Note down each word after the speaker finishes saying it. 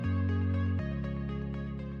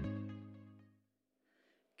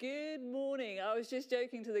Good morning. I was just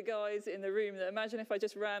joking to the guys in the room that imagine if I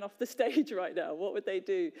just ran off the stage right now, what would they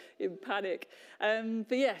do in panic?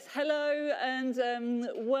 But yes, hello and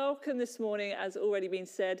welcome this morning, as already been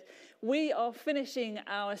said. We are finishing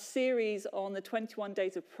our series on the 21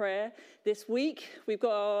 days of prayer this week. We've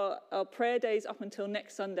got our prayer days up until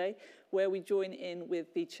next Sunday, where we join in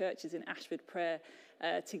with the churches in Ashford prayer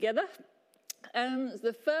together.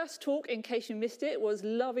 The first talk, in case you missed it, was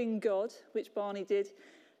Loving God, which Barney did.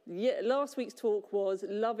 Last week's talk was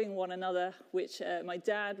Loving One Another, which my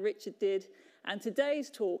dad, Richard, did. And today's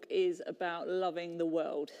talk is about loving the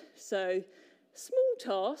world. So, small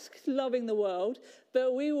task, loving the world,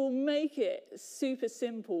 but we will make it super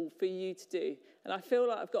simple for you to do. And I feel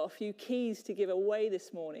like I've got a few keys to give away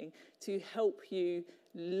this morning to help you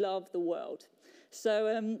love the world.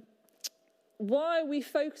 So, why are we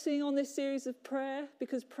focusing on this series of prayer?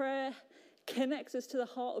 Because prayer connects us to the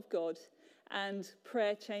heart of God. And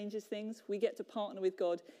prayer changes things. We get to partner with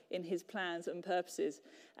God in his plans and purposes.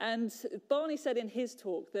 And Barney said in his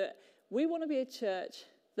talk that we want to be a church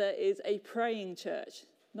that is a praying church,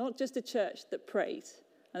 not just a church that prays.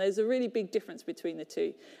 And there's a really big difference between the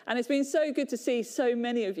two. And it's been so good to see so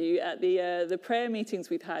many of you at the prayer meetings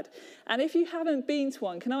we've had. And if you haven't been to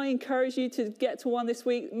one, can I encourage you to get to one this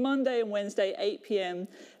week, Monday and Wednesday, 8 p.m.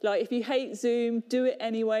 Like, if you hate Zoom, do it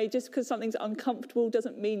anyway. Just because something's uncomfortable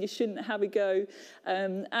doesn't mean you shouldn't have a go.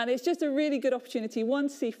 And it's just a really good opportunity, one,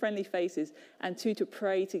 to see friendly faces, and two, to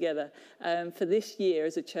pray together for this year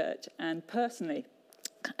as a church and personally.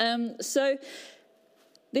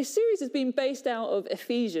 This series has been based out of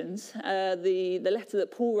Ephesians, the letter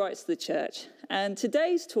that Paul writes to the church. And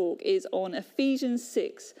today's talk is on Ephesians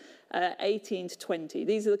 6, 18 to 20.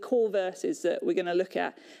 These are the core verses that we're going to look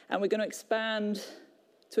at. And we're going to expand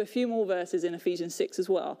to a few more verses in Ephesians 6 as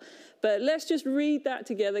well. But let's just read that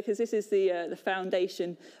together, because this is the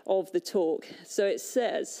foundation of the talk. So it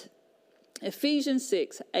says, Ephesians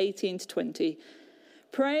 6, 18 to 20.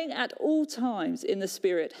 Praying at all times in the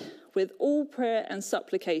Spirit, with all prayer and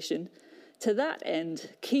supplication. To that end,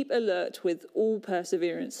 keep alert with all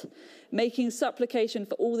perseverance, making supplication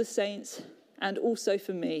for all the saints and also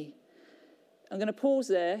for me. I'm going to pause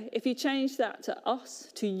there. If you change that to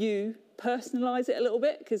us, to you, personalise it a little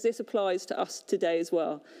bit, because this applies to us today as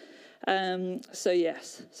well. So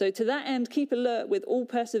to that end, keep alert with all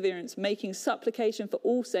perseverance, making supplication for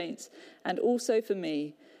all saints and also for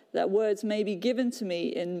me, that words may be given to me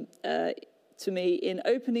in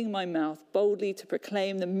opening my mouth boldly to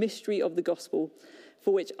proclaim the mystery of the gospel,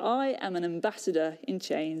 for which I am an ambassador in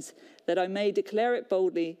chains, that I may declare it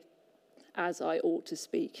boldly as I ought to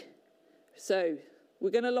speak. So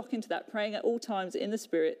we're going to lock into that, praying at all times in the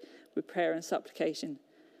Spirit with prayer and supplication.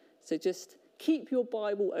 So just keep your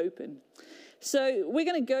Bible open. So we're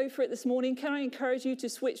going to go for it this morning. Can I encourage you to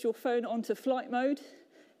switch your phone onto flight mode?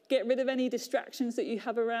 Get rid of any distractions that you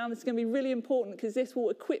have around. It's going to be really important, because this will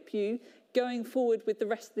equip you going forward with the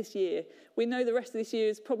rest of this year. We know the rest of this year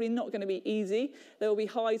is probably not going to be easy. There will be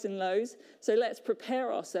highs and lows. So let's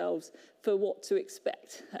prepare ourselves for what to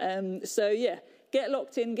expect. Get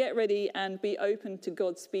locked in, get ready, and be open to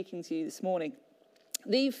God speaking to you this morning.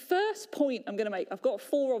 The first point I'm going to make, I've got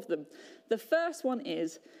 4 of them. The first one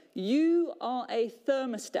is, you are a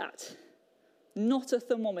thermostat, not a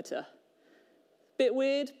thermometer. Bit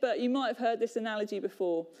weird, but you might have heard this analogy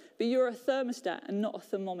before. But you're a thermostat and not a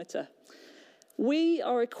thermometer. We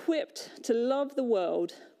are equipped to love the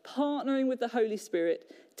world, partnering with the Holy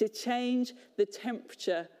Spirit to change the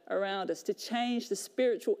temperature around us, to change the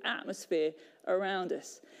spiritual atmosphere around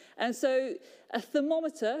us. And so a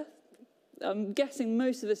thermometer, I'm guessing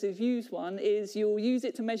most of us have used one, is you'll use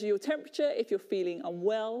it to measure your temperature if you're feeling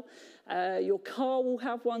unwell. Your car will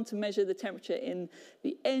have one to measure the temperature in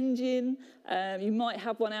the engine. You might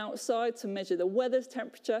have one outside to measure the weather's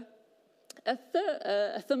temperature.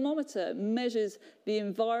 A thermometer measures the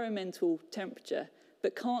environmental temperature,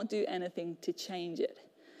 but can't do anything to change it.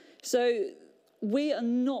 So we are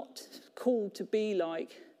not called to be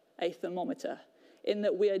like a thermometer, in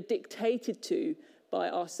that we are dictated to by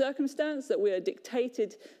our circumstance, that we are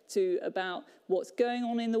dictated to about what's going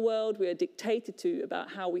on in the world. We are dictated to about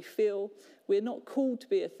how we feel. We're not called to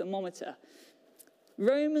be a thermometer.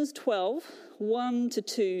 Romans 12,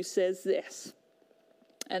 1-2 says this,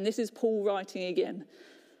 and this is Paul writing again.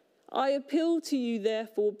 I appeal to you,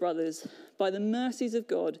 therefore, brothers, by the mercies of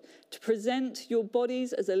God, to present your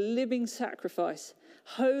bodies as a living sacrifice,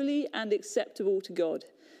 holy and acceptable to God,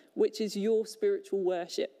 which is your spiritual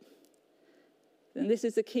worship. And this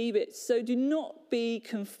is the key bit. So do not be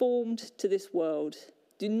conformed to this world.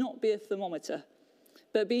 Do not be a thermometer,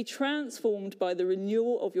 but be transformed by the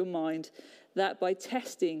renewal of your mind, that by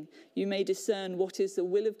testing you may discern what is the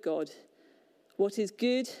will of God, what is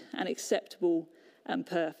good and acceptable and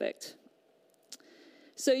perfect.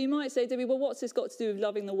 So you might say, Debbie, well, what's this got to do with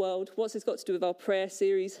loving the world? What's this got to do with our prayer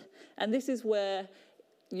series? And this is where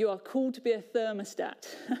you are called to be a thermostat.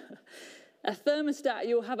 A thermostat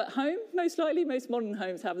you'll have at home, most likely, most modern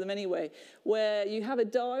homes have them anyway, where you have a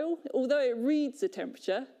dial. Although it reads the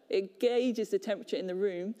temperature, it gauges the temperature in the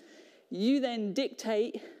room, you then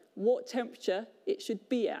dictate what temperature it should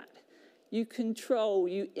be at. You control,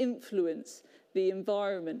 you influence the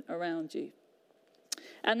environment around you.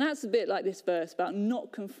 And that's a bit like this verse about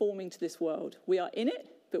not conforming to this world. We are in it,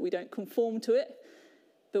 but we don't conform to it.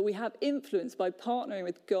 But we have influence by partnering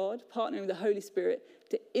with God, partnering with the Holy Spirit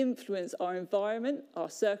to influence our environment, our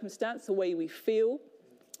circumstance, the way we feel,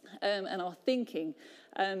 and our thinking.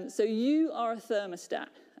 So you are a thermostat,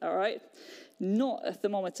 all right? Not a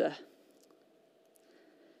thermometer.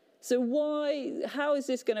 So how is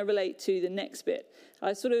this going to relate to the next bit?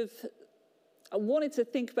 I wanted to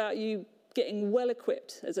think about you getting well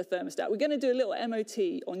equipped as a thermostat. We're going to do a little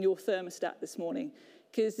MOT on your thermostat this morning,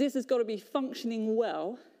 because this has got to be functioning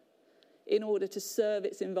well in order to serve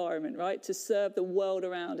its environment, right? To serve the world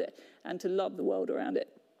around it and to love the world around it.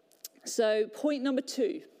 So point number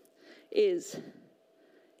 2 is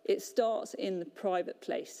it starts in the private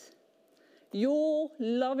place. Your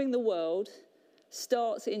loving the world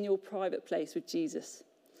starts in your private place with Jesus,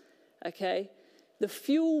 okay? The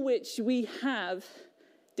fuel which we have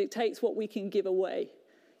dictates what we can give away.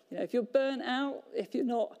 You know, if you're burnt out, if you're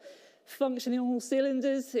not functioning on all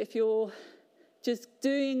cylinders, if you're just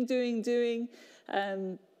doing,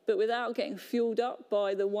 but without getting fueled up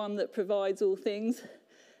by the one that provides all things,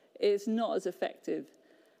 it's not as effective.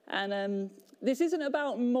 And this isn't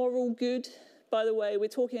about moral good, by the way. We're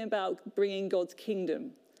talking about bringing God's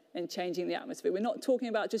kingdom and changing the atmosphere. We're not talking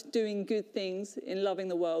about just doing good things in loving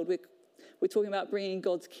the world. We're talking about bringing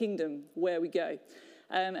God's kingdom where we go.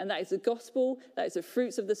 And that is the gospel, that is the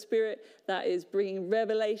fruits of the Spirit, that is bringing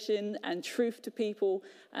revelation and truth to people.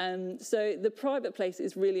 So the private place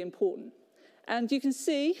is really important. And you can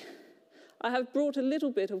see, I have brought a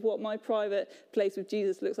little bit of what my private place with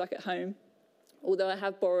Jesus looks like at home, although I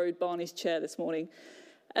have borrowed Barney's chair this morning.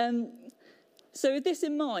 So with this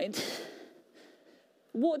in mind,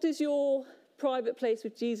 what does your private place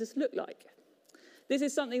with Jesus look like? This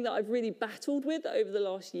is something that I've really battled with over the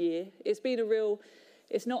last year.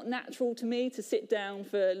 It's not natural to me to sit down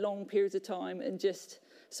for long periods of time and just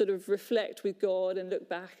sort of reflect with God and look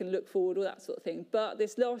back and look forward, all that sort of thing. But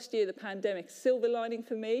this last year, the pandemic, silver lining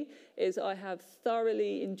for me is I have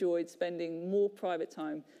thoroughly enjoyed spending more private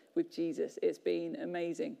time with Jesus. It's been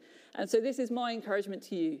amazing. And so this is my encouragement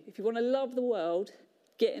to you. If you want to love the world,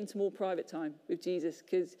 get into more private time with Jesus,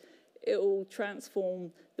 because it will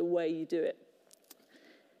transform the way you do it.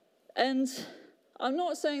 And I'm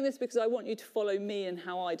not saying this because I want you to follow me and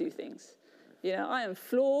how I do things. You know, I am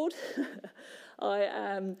flawed.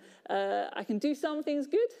 I can do some things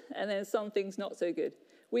good and then some things not so good.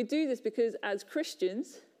 We do this because as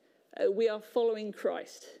Christians, we are following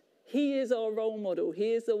Christ. He is our role model.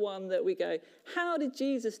 He is the one that we go, how did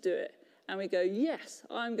Jesus do it? And we go, yes,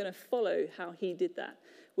 I'm going to follow how he did that.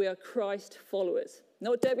 We are Christ followers.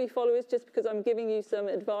 Not Debbie followers just because I'm giving you some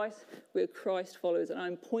advice. We're Christ followers, and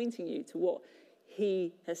I'm pointing you to what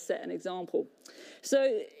he has set an example.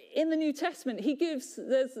 So in the New Testament,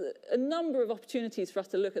 there's a number of opportunities for us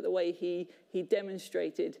to look at the way he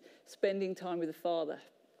demonstrated spending time with the Father.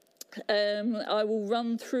 I will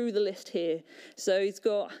run through the list here. So he's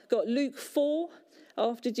got Luke 4.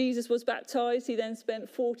 After Jesus was baptized, he then spent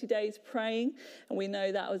 40 days praying, and we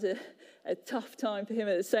know that was a tough time for him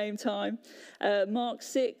at the same time. Mark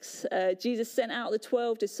 6, Jesus sent out the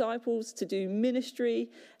 12 disciples to do ministry,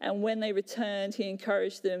 and when they returned, he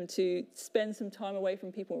encouraged them to spend some time away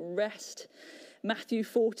from people and rest. Matthew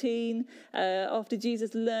 14, after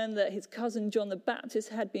Jesus learned that his cousin John the Baptist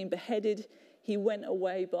had been beheaded, he went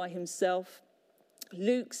away by himself.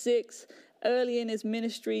 Luke 6, early in his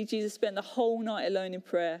ministry, Jesus spent the whole night alone in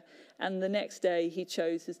prayer, and the next day he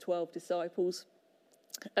chose his 12 disciples.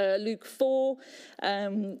 Luke 4,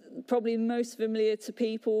 probably most familiar to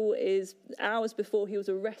people, is hours before he was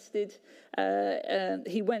arrested.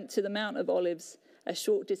 He went to the Mount of Olives, a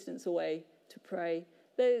short distance away, to pray.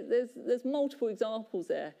 There's multiple examples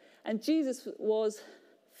there. And Jesus was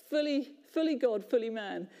fully God, fully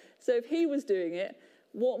man. So if he was doing it,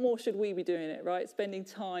 what more should we be doing it, right? Spending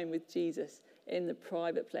time with Jesus in the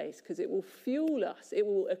private place, because it will fuel us, it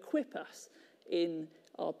will equip us in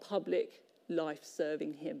our public life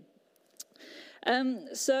serving him.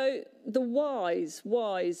 So the whys.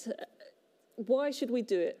 Why should we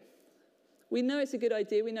do it? We know it's a good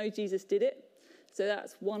idea. We know Jesus did it. So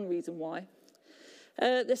that's one reason why.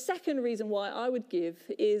 The second reason why I would give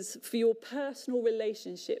is for your personal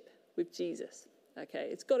relationship with Jesus. Okay,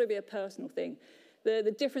 it's got to be a personal thing.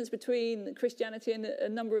 The difference between Christianity and a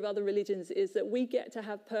number of other religions is that we get to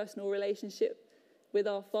have personal relationship with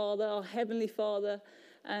our Father, our Heavenly Father,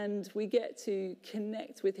 and we get to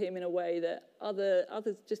connect with him in a way that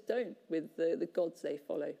others just don't with the gods they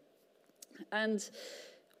follow. And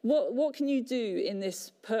what can you do in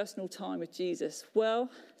this personal time with Jesus?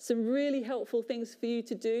 Well, some really helpful things for you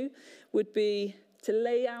to do would be to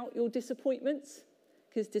lay out your disappointments,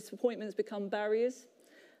 because disappointments become barriers.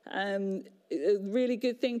 A really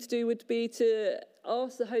good thing to do would be to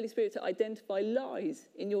ask the Holy Spirit to identify lies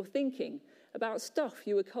in your thinking about stuff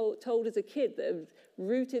you were told as a kid that are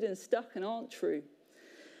rooted and stuck and aren't true.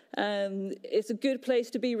 It's a good place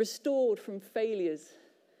to be restored from failures,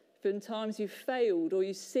 from times you've failed or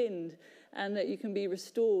you sinned, and that you can be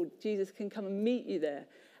restored. Jesus can come and meet you there,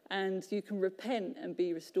 and you can repent and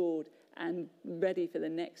be restored and ready for the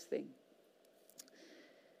next thing.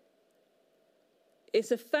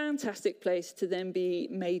 It's a fantastic place to then be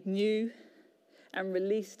made new and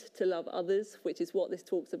released to love others, which is what this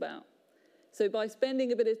talks about. So by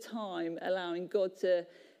spending a bit of time allowing God to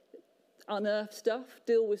unearth stuff,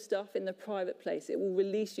 deal with stuff in the private place, it will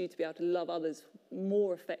release you to be able to love others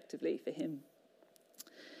more effectively for him.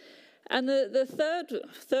 And the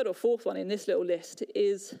third or fourth one in this little list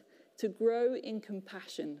is to grow in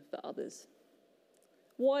compassion for others.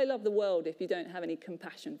 Why love the world if you don't have any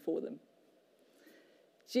compassion for them?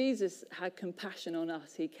 Jesus had compassion on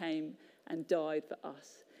us. He came and died for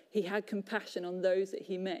us. He had compassion on those that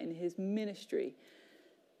he met in his ministry.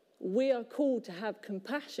 We are called to have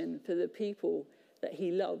compassion for the people that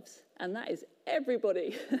he loves, and that is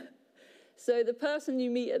everybody. So the person you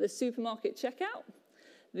meet at the supermarket checkout,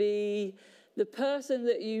 the person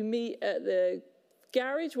that you meet at the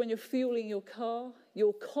garage when you're fueling your car,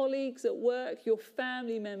 your colleagues at work, your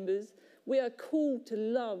family members, we are called to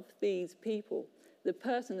love these people, the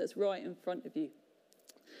person that's right in front of you.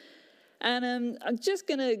 And I'm just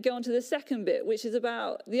going to go on to the second bit, which is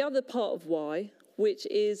about the other part of why, which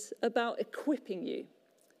is about equipping you.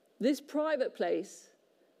 This private place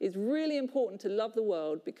is really important to love the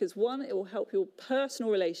world because, one, it will help your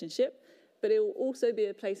personal relationship, but it will also be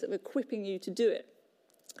a place of equipping you to do it.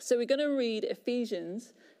 So we're going to read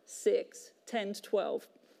Ephesians 6, 10 to 12.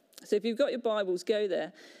 So if you've got your Bibles, go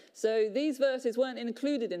there. So these verses weren't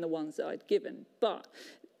included in the ones that I'd given, but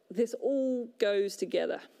this all goes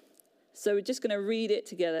together. So we're just going to read it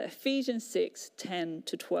together. Ephesians 6, 10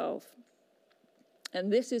 to 12.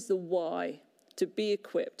 And this is the why, to be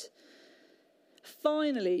equipped.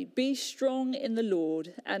 Finally, be strong in the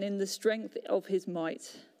Lord and in the strength of his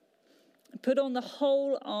might. Put on the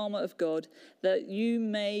whole armour of God, that you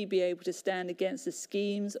may be able to stand against the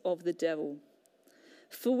schemes of the devil.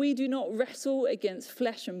 For we do not wrestle against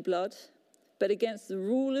flesh and blood, but against the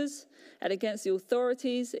rulers and against the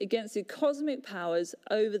authorities, against the cosmic powers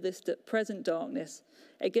over this present darkness,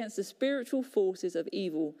 against the spiritual forces of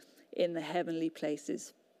evil in the heavenly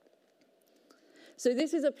places. So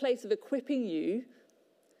this is a place of equipping you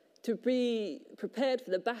to be prepared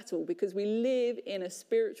for the battle, because we live in a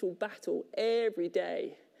spiritual battle every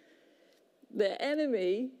day. The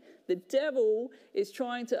enemy, the devil, is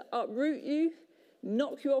trying to uproot you,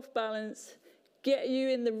 knock you off balance, get you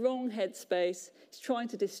in the wrong headspace. He's trying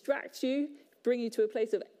to distract you, bring you to a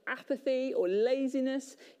place of apathy or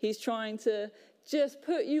laziness. He's trying to just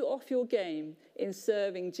put you off your game in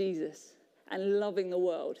serving Jesus and loving the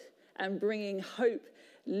world and bringing hope,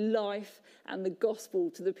 life, and the gospel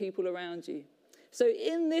to the people around you. So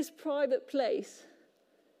in this private place,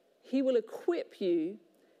 he will equip you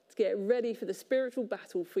to get ready for the spiritual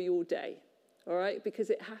battle for your day, all right? Because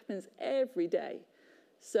it happens every day.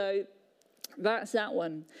 So that's that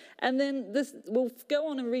one. And then we'll go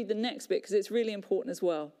on and read the next bit because it's really important as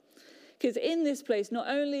well. Because in this place, not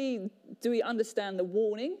only do we understand the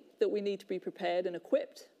warning that we need to be prepared and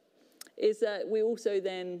equipped, is that we also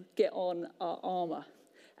then get on our armour.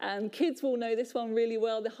 And kids will know this one really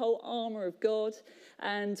well, the whole armour of God.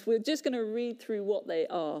 And we're just going to read through what they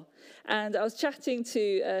are. And I was chatting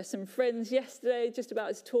to some friends yesterday just about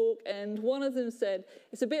his talk, and one of them said,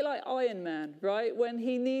 it's a bit like Iron Man, right? When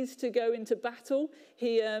he needs to go into battle,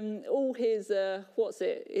 he all his,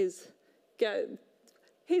 his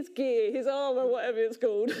gear, his armour, whatever it's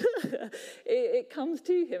called, it comes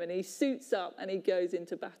to him and he suits up and he goes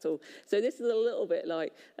into battle. So this is a little bit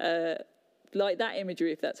like like that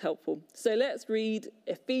imagery, if that's helpful. So let's read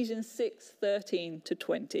Ephesians 6:13 to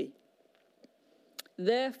 20.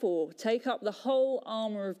 Therefore, take up the whole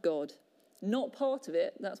armour of God, not part of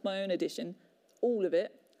it, that's my own addition, all of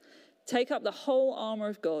it. Take up the whole armour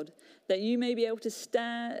of God, that you may be able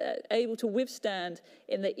to withstand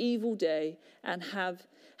in the evil day, and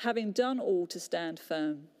having done all, to stand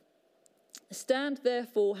firm. Stand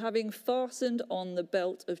therefore, having fastened on the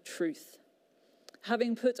belt of truth,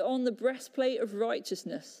 having put on the breastplate of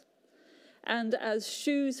righteousness, and as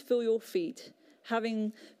shoes fill your feet,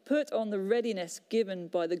 having put on the readiness given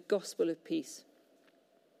by the gospel of peace.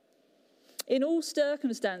 In all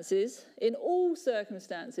circumstances, in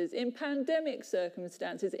pandemic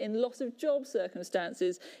circumstances, in loss of job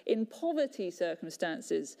circumstances, in poverty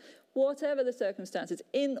circumstances, whatever the circumstances,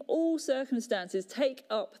 in all circumstances, take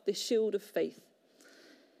up the shield of faith,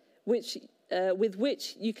 with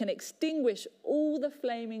which you can extinguish all the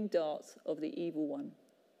flaming darts of the evil one.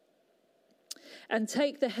 And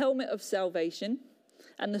take the helmet of salvation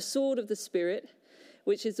and the sword of the Spirit,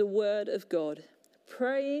 which is the word of God,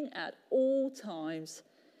 praying at all times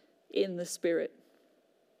in the Spirit,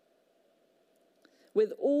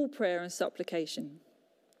 with all prayer and supplication.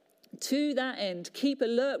 To that end, keep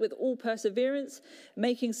alert with all perseverance,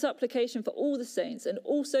 making supplication for all the saints, and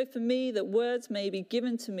also for me, that words may be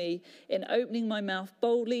given to me in opening my mouth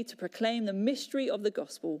boldly to proclaim the mystery of the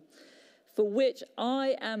gospel, for which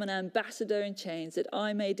I am an ambassador in chains, that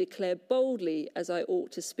I may declare boldly as I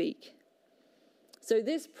ought to speak. So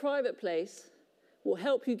this private place will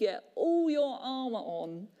help you get all your armour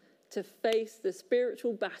on to face the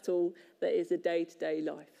spiritual battle that is the day-to-day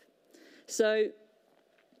life. So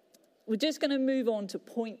we're just going to move on to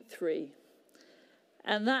point 3,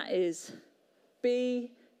 and that is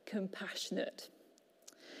be compassionate.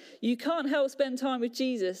 You can't help spend time with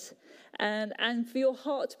Jesus and for your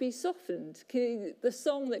heart to be softened. The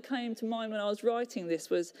song that came to mind when I was writing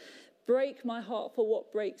this was, break my heart for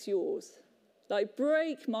what breaks yours. Like,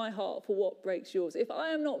 break my heart for what breaks yours. If I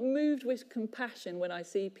am not moved with compassion when I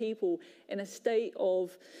see people in a state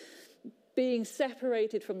of being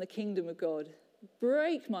separated from the kingdom of God,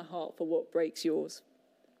 break my heart for what breaks yours.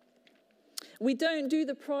 We don't do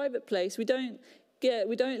the private place. We don't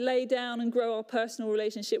lay down and grow our personal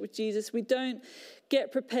relationship with Jesus. We don't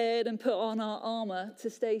get prepared and put on our armour to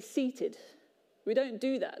stay seated. We don't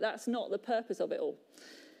do that. That's not the purpose of it all.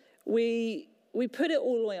 We put it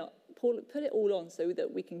all on so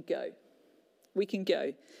that we can go. We can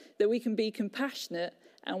go. That we can be compassionate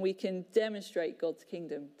and we can demonstrate God's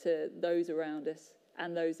kingdom to those around us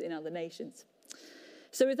and those in other nations.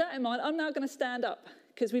 So with that in mind, I'm now going to stand up,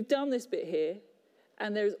 because we've done this bit here,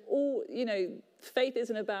 and there's faith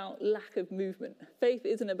isn't about lack of movement. Faith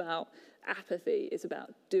isn't about apathy. It's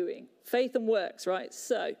about doing. Faith and works, right?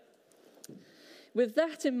 So with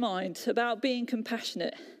that in mind, about being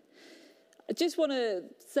compassionate, I just want to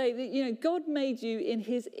say that, God made you in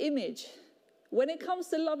his image. When it comes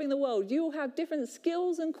to loving the world, you will have different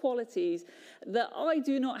skills and qualities that I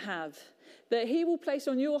do not have, that he will place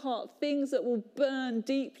on your heart things that will burn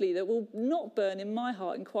deeply, that will not burn in my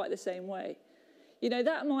heart in quite the same way.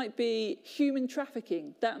 That might be human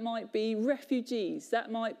trafficking, that might be refugees,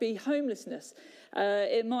 that might be homelessness,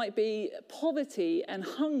 it might be poverty and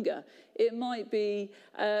hunger, it might be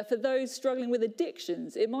for those struggling with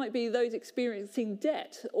addictions, it might be those experiencing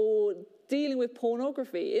debt or dealing with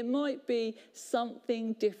pornography, it might be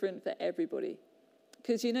something different for everybody.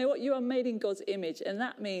 Because you know what? You are made in God's image, and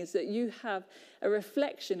that means that you have a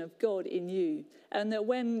reflection of God in you, and that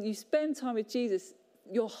when you spend time with Jesus,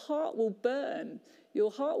 your heart will burn. Your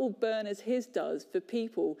heart will burn as his does for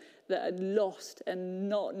people that are lost and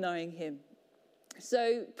not knowing him.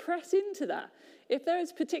 So press into that. If there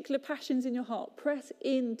is particular passions in your heart, press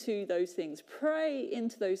into those things. Pray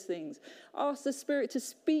into those things. Ask the Spirit to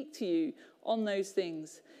speak to you on those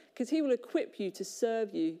things, because he will equip you to serve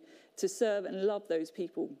and love those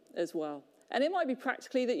people as well. And it might be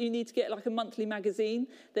practically that you need to get like a monthly magazine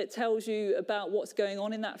that tells you about what's going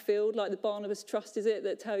on in that field, like the Barnabas Trust, is it,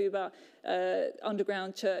 that tell you about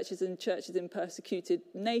underground churches and churches in persecuted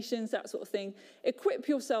nations, that sort of thing. Equip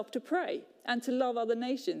yourself to pray and to love other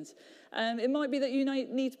nations. It might be that you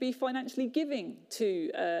need to be financially giving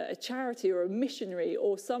to a charity or a missionary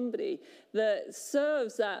or somebody that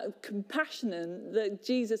serves that compassion that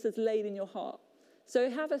Jesus has laid in your heart. So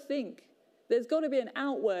have a think. There's got to be an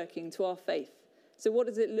outworking to our faith. So what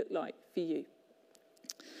does it look like for you?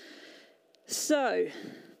 So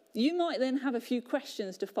you might then have a few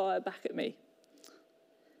questions to fire back at me.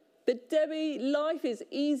 But Debbie, life is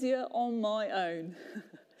easier on my own.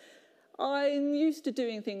 I'm used to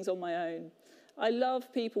doing things on my own. I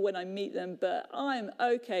love people when I meet them, but I'm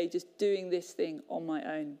okay just doing this thing on my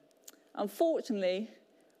own. Unfortunately,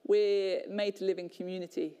 we're made to live in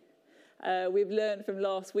community. We've learned from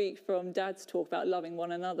last week from Dad's talk about loving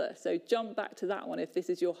one another. So jump back to that one if this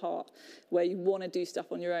is your heart, where you want to do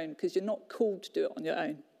stuff on your own, because you're not called to do it on your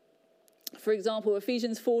own. For example,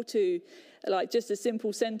 Ephesians 4:2, like just a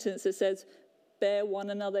simple sentence that says, bear one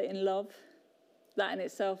another in love. That in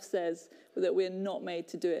itself says that we're not made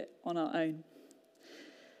to do it on our own.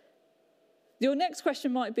 Your next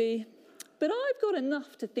question might be, but I've got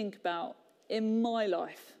enough to think about in my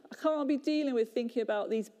life. I can't be dealing with thinking about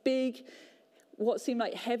these big, what seem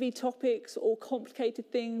like heavy topics or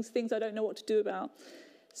complicated things I don't know what to do about.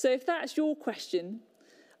 So if that's your question,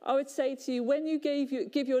 I would say to you, when you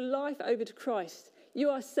give your life over to Christ, you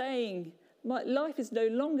are saying, my life is no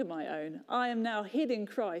longer my own. I am now hid in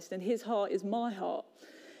Christ, and his heart is my heart.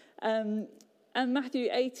 And Matthew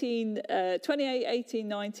 28, 18,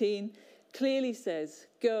 19 clearly says,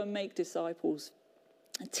 go and make disciples,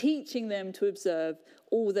 teaching them to observe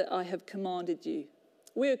all that I have commanded you.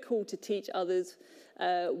 We're called to teach others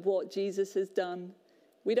what Jesus has done.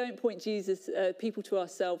 We don't point people to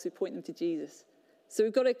ourselves, we point them to Jesus. So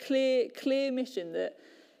we've got a clear mission that,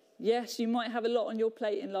 yes, you might have a lot on your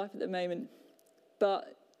plate in life at the moment,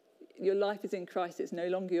 but your life is in Christ. It's no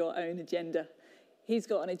longer your own agenda. He's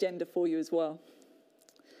got an agenda for you as well.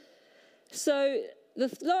 So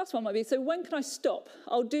the last one might be, so when can I stop?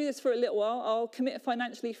 I'll do this for a little while. I'll commit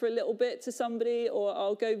financially for a little bit to somebody, or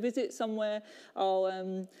I'll go visit somewhere.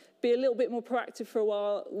 I'll be a little bit more proactive for a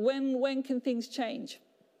while. When can things change?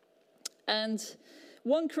 And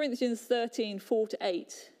 1 Corinthians 13,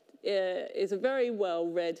 4-8 is a very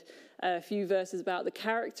well-read few verses about the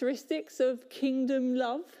characteristics of kingdom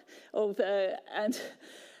love.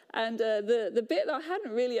 And the bit that I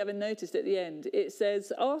hadn't really ever noticed at the end, it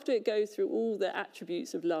says, after it goes through all the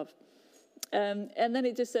attributes of love, and then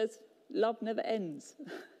it just says, love never ends.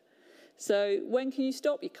 So when can you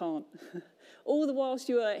stop? You can't. All the whilst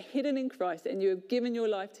you are hidden in Christ and you have given your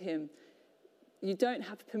life to him, you don't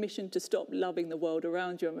have permission to stop loving the world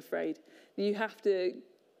around you, I'm afraid. You have to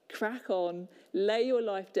crack on, lay your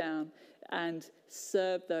life down, and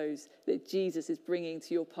serve those that Jesus is bringing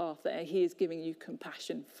to your path, that he is giving you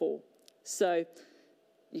compassion for. So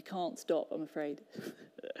you can't stop, I'm afraid.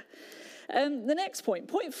 The next point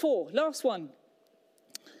 4, last one.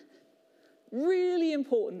 Really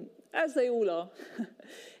important, as they all are,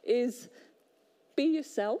 is be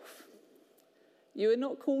yourself. You are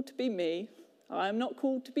not called to be me. I am not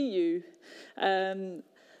called to be you.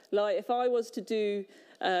 Like if I was to do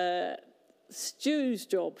Stu's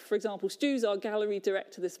job, for example, Stu's our gallery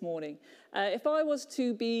director this morning. If I was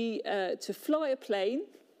to fly a plane,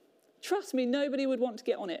 trust me, nobody would want to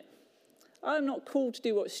get on it. I'm not called to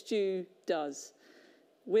do what Stu does.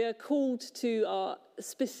 We are called to our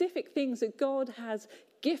specific things that God has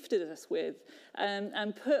gifted us with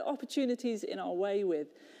and put opportunities in our way with.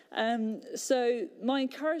 So my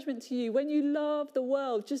encouragement to you, when you love the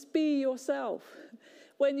world, just be yourself.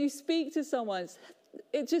 When you speak to someone,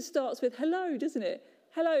 it just starts with hello, doesn't it?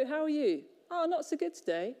 Hello, how are you? Oh, not so good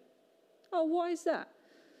today. Oh, why is that?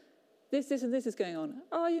 This and this is going on.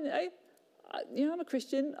 Oh, I'm a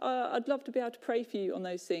Christian. I'd love to be able to pray for you on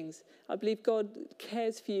those things. I believe God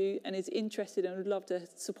cares for you and is interested and would love to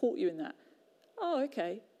support you in that. Oh,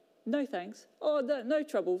 okay. No thanks. Oh, no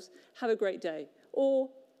troubles. Have a great day. Or,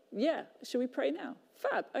 yeah, shall we pray now?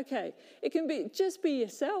 Fab, okay. It can be, just be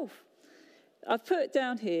yourself. I've put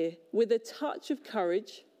down here, with a touch of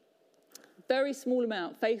courage, very small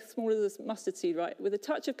amount, faith smaller than a mustard seed, right? With a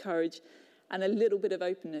touch of courage and a little bit of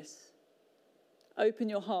openness. Open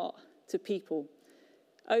your heart to people.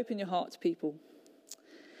 Open your heart to people.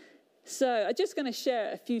 So I'm just going to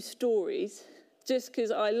share a few stories, just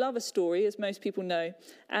because I love a story, as most people know,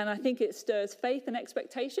 and I think it stirs faith and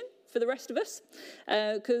expectation for the rest of us,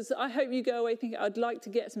 because I hope you go away thinking, I'd like to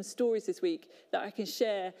get some stories this week that I can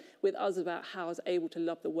share with us about how I was able to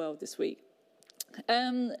love the world this week.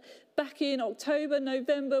 Back in October,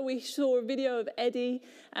 November, we saw a video of Eddie,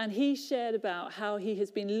 and he shared about how he has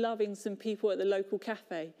been loving some people at the local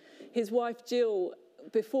cafe. His wife, Jill,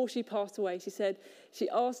 before she passed away, she said she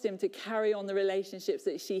asked him to carry on the relationships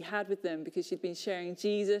that she had with them because she'd been sharing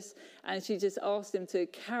Jesus, and she just asked him to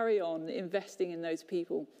carry on investing in those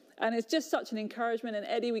people. And it's just such an encouragement. And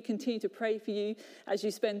Eddie, we continue to pray for you as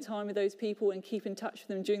you spend time with those people and keep in touch with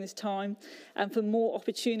them during this time and for more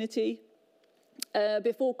opportunity.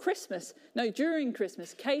 During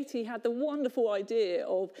Christmas, Katie had the wonderful idea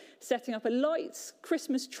of setting up a lights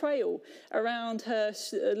Christmas trail around her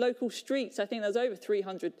local streets. I think there's over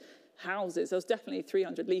 300 houses. There was definitely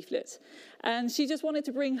 300 leaflets. And she just wanted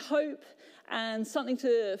to bring hope and something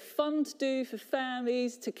fun to do for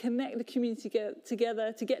families, to connect the community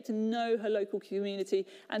together, to get to know her local community,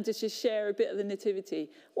 and to just share a bit of the nativity.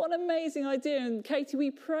 What an amazing idea. And Katie,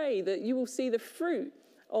 we pray that you will see the fruit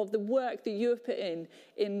of the work that you have put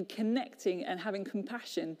in connecting and having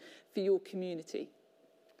compassion for your community.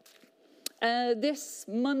 This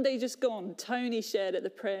Monday just gone, Tony shared at the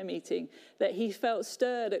prayer meeting that he felt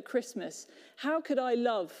stirred at Christmas. How could I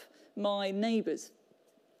love my neighbours?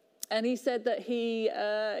 And he said that he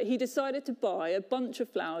decided to buy a bunch of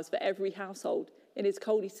flowers for every household in his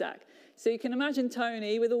cul-de-sac. So you can imagine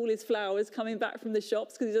Tony with all his flowers coming back from the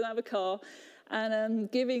shops because he doesn't have a car, and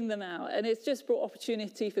giving them out. And it's just brought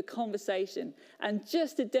opportunity for conversation and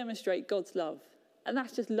just to demonstrate God's love. And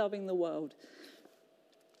that's just loving the world.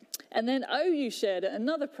 And then OU shared at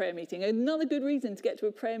another prayer meeting, another good reason to get to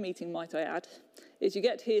a prayer meeting, might I add, is you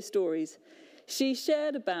get to hear stories. She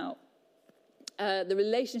shared about the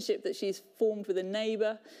relationship that she's formed with a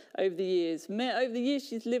neighbour over the years. Over the years,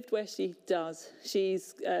 she's lived where she does.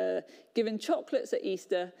 She's given chocolates at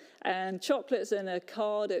Easter and chocolates and a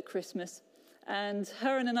card at Christmas. And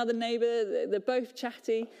her and another neighbour, they're both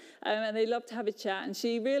chatty, and they love to have a chat. And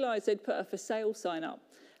she realised they'd put a for sale sign up,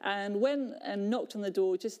 and went and knocked on the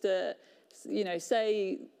door just to,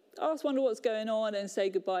 wonder what's going on and say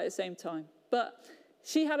goodbye at the same time. But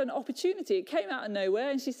she had an opportunity. It came out of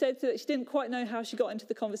nowhere, and she said that she didn't quite know how she got into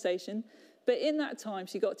the conversation. But in that time,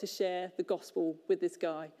 she got to share the gospel with this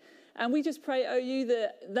guy. And we just pray, OU,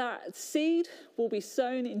 that seed will be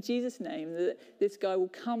sown in Jesus' name, that this guy will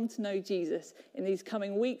come to know Jesus in these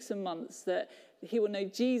coming weeks and months, that he will know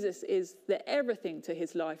Jesus is the everything to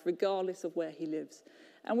his life, regardless of where he lives.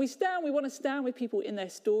 And we want to stand with people in their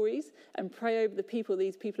stories and pray over the people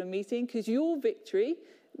these people are meeting, because your victory,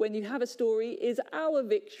 when you have a story, is our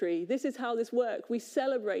victory. This is how this works. We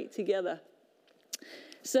celebrate together.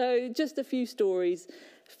 So just a few stories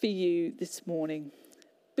for you this morning.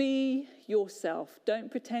 Be yourself. Don't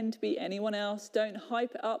pretend to be anyone else. Don't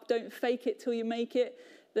hype it up. Don't fake it till you make it.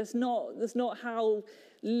 That's not how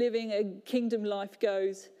living a kingdom life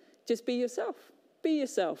goes. Just be yourself. Be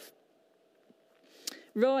yourself.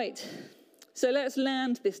 Right. So let's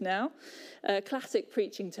land this now. Classic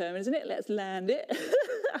preaching term, isn't it? Let's land it.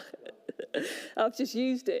 I've just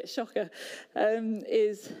used it. Shocker.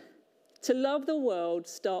 Is to love the world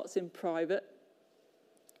starts in private.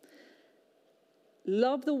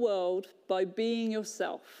 Love the world by being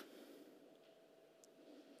yourself.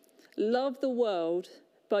 Love the world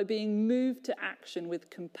by being moved to action with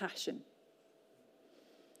compassion.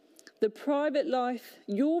 Your private life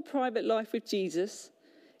with Jesus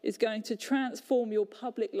is going to transform your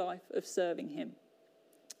public life of serving him.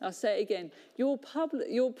 I'll say it again. Your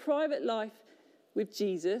private life with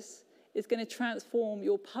Jesus is going to transform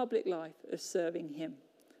your public life of serving him.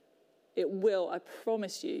 It will, I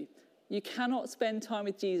promise you. You cannot spend time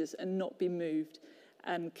with Jesus and not be moved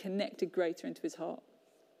and connected greater into his heart.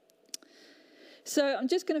 So I'm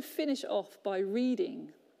just going to finish off by reading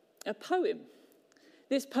a poem.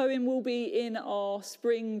 This poem will be in our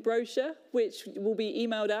spring brochure, which will be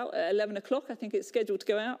emailed out at 11 o'clock. I think it's scheduled to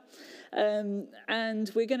go out.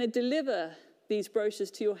 And we're going to deliver these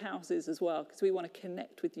brochures to your houses as well, because we want to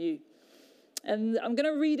connect with you. And I'm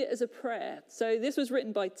going to read it as a prayer. So this was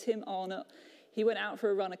written by Tim Arnott. He went out for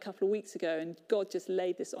a run a couple of weeks ago, and God just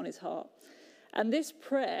laid this on his heart. And this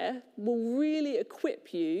prayer will really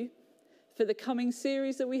equip you for the coming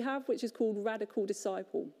series that we have, which is called Radical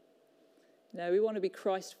Disciple. We want to be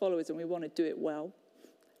Christ followers, and we want to do it well.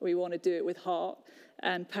 We want to do it with heart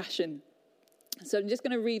and passion. So I'm just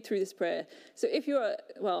going to read through this prayer. So if you're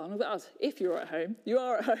at home, you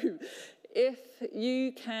are at home. If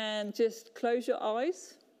you can just close your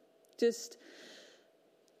eyes, just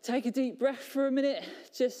take a deep breath for a minute,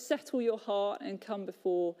 just settle your heart and come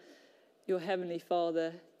before your Heavenly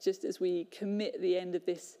Father, just as we commit the end of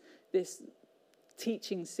this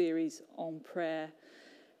teaching series on prayer.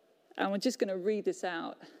 And we're just going to read this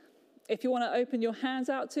out. If you want to open your hands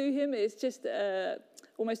out to him, it's just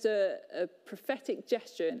almost a prophetic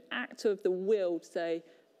gesture, an act of the will to say,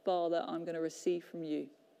 Father, I'm going to receive from you.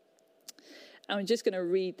 And I'm just going to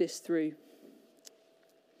read this through.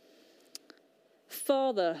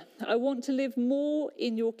 Father, I want to live more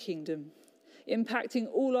in your kingdom, impacting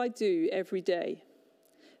all I do every day.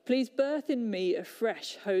 Please birth in me a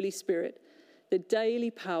fresh Holy Spirit, the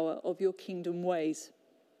daily power of your kingdom ways.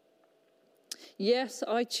 Yes,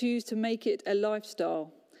 I choose to make it a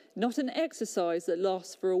lifestyle, not an exercise that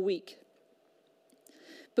lasts for a week.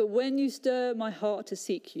 But when you stir my heart to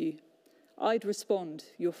seek you, I'd respond,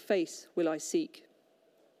 your face will I seek.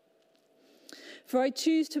 For I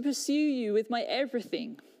choose to pursue you with my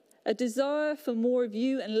everything, a desire for more of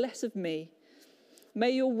you and less of me.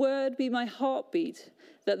 May your word be my heartbeat,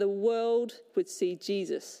 that the world would see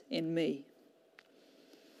Jesus in me.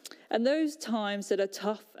 And those times that are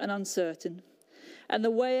tough and uncertain, and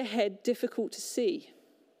the way ahead difficult to see,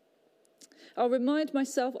 I'll remind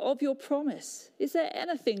myself of your promise. Is there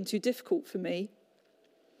anything too difficult for me?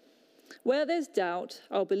 Where there's doubt,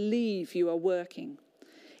 I'll believe you are working.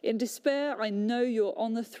 In despair, I know you're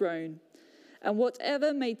on the throne. And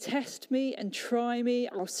whatever may test me and try me,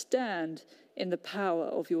 I'll stand in the power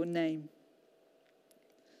of your name.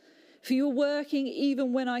 For you're working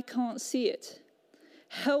even when I can't see it.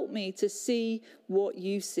 Help me to see what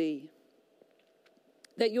you see.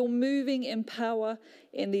 That you're moving in power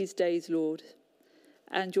in these days, Lord,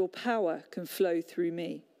 and your power can flow through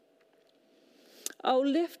me. I'll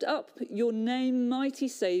lift up your name, mighty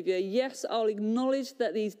Saviour. Yes, I'll acknowledge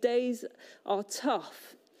that these days are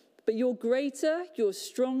tough, but you're greater, you're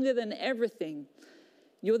stronger than everything.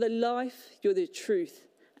 You're the life, you're the truth,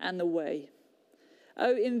 and the way.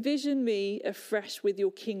 Oh, envision me afresh with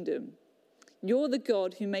your kingdom. You're the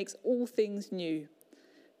God who makes all things new.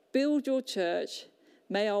 Build your church.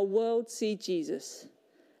 May our world see Jesus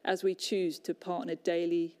as we choose to partner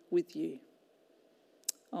daily with you.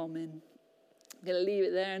 Amen. I'm going to leave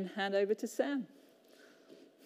it there and hand over to Sam.